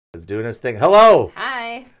doing his thing. Hello!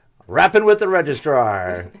 Hi. Rappin with the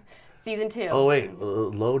Registrar. Season 2. Oh, wait.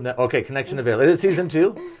 Okay, connection available. It is Season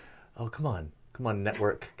 2? Oh, come on. Come on,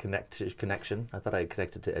 network connection. I thought I had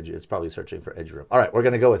connected to Edge. It's probably searching for Edge Room. All right, we're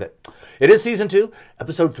going to go with it. It is Season 2,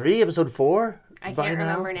 Episode 3, Episode 4. I can't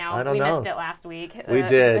remember now. I don't know. We missed it last week. We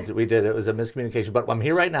did. It was a miscommunication. But I'm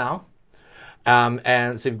here right now.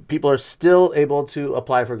 And so people are still able to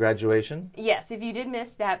apply for graduation? Yes, if you did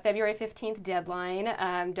miss that February 15th deadline,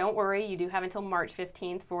 don't worry. You do have until March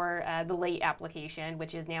 15th for the late application,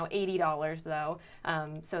 which is now $80 though.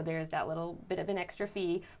 So there's that little bit of an extra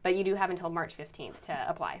fee, but you do have until March 15th to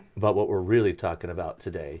apply. But what we're really talking about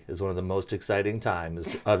today is one of the most exciting times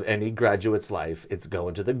of any graduate's life. It's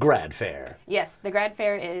going to the grad fair. Yes, the grad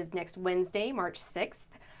fair is next Wednesday, March 6th.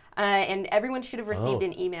 And everyone should have received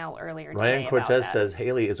an email earlier today. Ryan Cortez says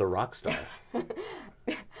Haley is a rock star.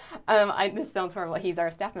 This sounds horrible. He's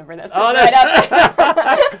our staff member. That's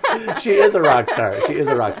She is a rock star. She is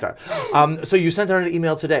a rock star. So you sent her an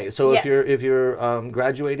email today. So yes. if you're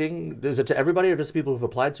graduating, is it to everybody or just people who've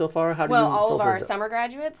applied so far? How do you all of our summer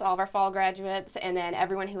graduates, all of our fall graduates, and then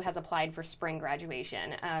everyone who has applied for spring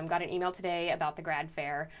graduation. Got an email today about the grad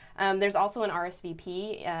fair. There's also an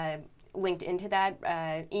RSVP linked into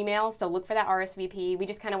that email, so look for that RSVP. We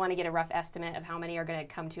just kind of want to get a rough estimate of how many are going to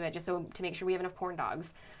come to it, just so to make sure we have enough corn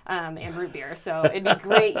dogs and root beer. So it'd be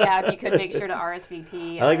great, if you could make sure to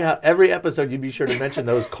RSVP. I like how every episode you'd be sure to mention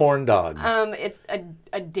those corn dogs. It's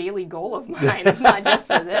a daily goal of mine. It's not just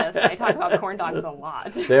for this. I talk about corn dogs a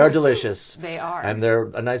lot. They are delicious. They are. And they're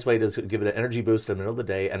a nice way to give it an energy boost in the middle of the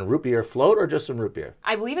day. And root beer float or just some root beer?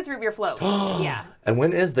 I believe it's root beer float. Yeah. And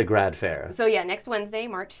when is the grad fair? So next Wednesday,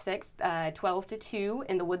 March 6th, 12 to 2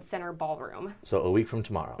 in the Wood Center Ballroom. So a week from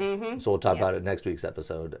tomorrow. Mm-hmm. So we'll talk about it next week's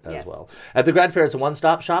episode as well. At the grad fair, it's a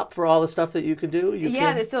one-stop shop for all the stuff that you can do?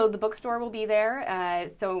 So the bookstore will be there.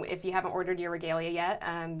 So if you haven't ordered your regalia yet,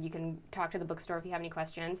 you can talk to the bookstore if you have any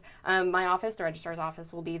questions. My office, the registrar's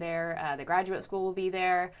office, will be there. The graduate school will be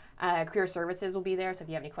there. Career services will be there. So if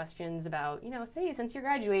you have any questions about, say, since you're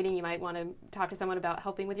graduating, you might want to talk to someone about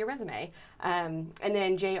helping with your resume. And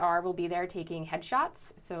then JR will be there taking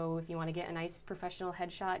headshots. So if you want to get a nice professional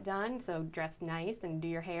headshot done, so dress nice and do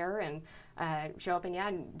your hair and show up,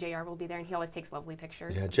 and JR will be there, and he always takes lovely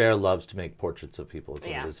pictures. Yeah, JR loves to make portraits of people. It's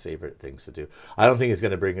one of his favorite things to do. I don't think he's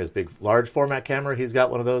going to bring his big, large format camera. He's got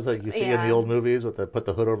one of those like you see in the old movies with put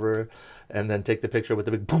the hood over and then take the picture with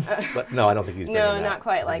the big poof. But no, I don't think he's bringing that. No, not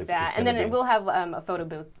quite like that. And then we'll have a photo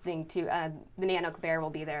booth thing too. The Nano Bear will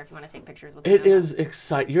be there if you want to take pictures with him. It is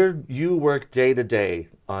exciting. You work day to day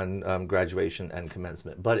on graduation and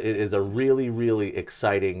commencement, but it is a really, really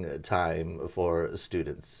exciting time for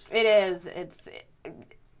students. It is. It's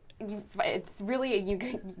really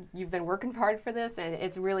you've been working hard for this, and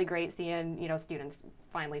it's really great seeing students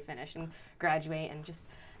finally finish and graduate, and just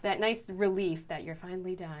that nice relief that you're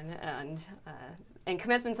finally done. And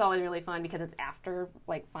commencement's always really fun because it's after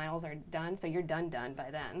finals are done, so you're done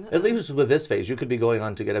by then. At least with this phase, you could be going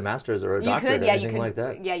on to get a master's or a doctorate or anything like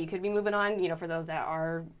that. Yeah, you could be moving on. For those that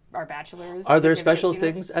are bachelor's. Are there special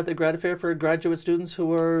things at the grad fair for graduate students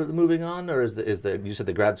who are moving on, or is you said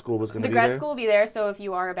the grad school was going to be there? The grad school will be there, so if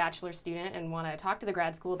you are a bachelor student and want to talk to the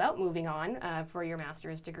grad school about moving on for your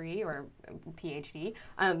master's degree or PhD,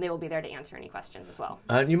 they will be there to answer any questions as well.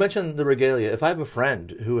 You mentioned the regalia. If I have a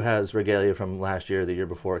friend who has regalia from last year or the year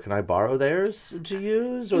before, can I borrow theirs to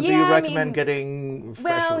use, or do you recommend getting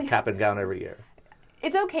fresh cap and gown every year?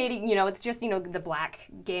 It's okay to, it's just, the black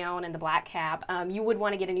gown and the black cap. You would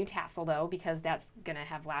want to get a new tassel, though, because that's going to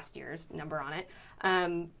have last year's number on it.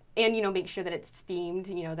 And, make sure that it's steamed,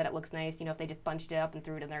 that it looks nice. If they just bunched it up and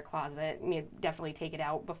threw it in their closet, definitely take it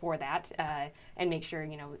out before that and make sure,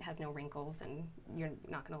 it has no wrinkles and you're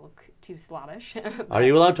not going to look too slobbish. Are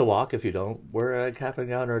you allowed to walk if you don't wear a cap and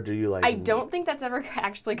gown, or do you I don't think that's ever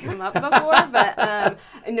actually come up before, but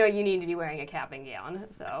no, you need to be wearing a cap and gown.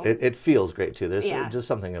 So it feels great, too. There's just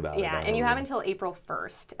something about it. Yeah, and you have until April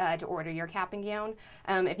 1st to order your cap and gown.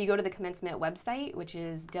 If you go to the Commencement website, which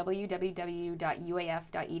is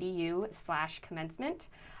www.uaf.edu/commencement,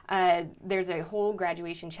 there's a whole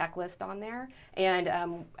graduation checklist on there, and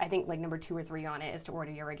I think number 2 or 3 on it is to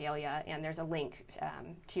order your regalia, and there's a link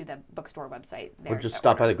to the bookstore website there. Or just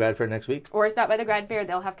stop by the grad fair next week? Or stop by the grad fair.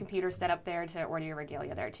 They'll have computers set up there to order your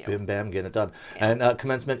regalia there, too. Bim, bam, get it done. Yeah. And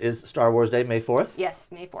commencement is Star Wars Day, May 4th? Yes,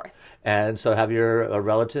 May 4th. And so have your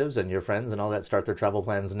relatives and your friends and all that start their travel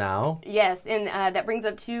plans now? Yes, and that brings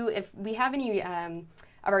up, too, if we have any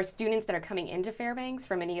of our students that are coming into Fairbanks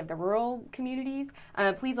from any of the rural communities,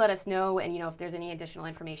 please let us know. And, if there's any additional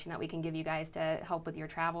information that we can give you guys to help with your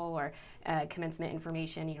travel or commencement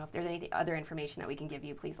information, if there's any other information that we can give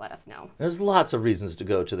you, please let us know. There's lots of reasons to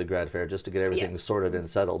go to the grad fair just to get everything Yes. sorted and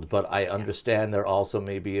settled, but I understand there also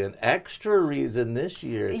may be an extra reason this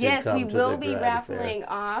year to Yes, come we to will the be grad raffling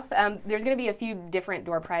fair. off. There's going to be a few different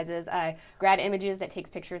door prizes. Grad Images that takes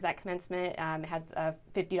pictures at commencement has a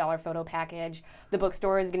 $50 photo package. The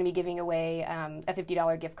bookstore is going to be giving away a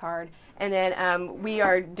 $50 gift card. And then we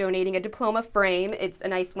are donating a diploma frame. It's a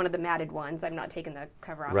nice one of the matted ones. I'm not taking the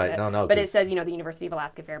cover off Right, of it. no, But it says, the University of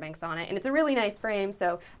Alaska Fairbanks on it. And it's a really nice frame,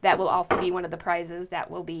 so that will also be one of the prizes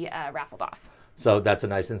that will be raffled off. So that's a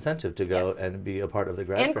nice incentive to go Yes. and be a part of the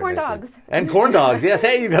grad And fair corn next week. dogs. And corn dogs, yes.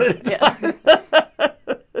 Hey, you got it. Yeah.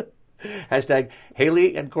 Hashtag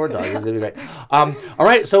Haley and corn dog. It's going to be great. All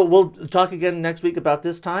right, so we'll talk again next week about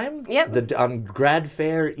this time. Yep. On Grad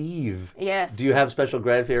Fair Eve. Yes. Do you have special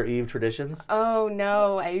Grad Fair Eve traditions? Oh,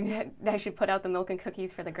 no. I should put out the milk and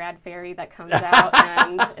cookies for the grad fairy that comes out.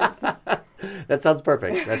 And That sounds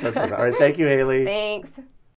perfect. All right, thank you, Haley. Thanks.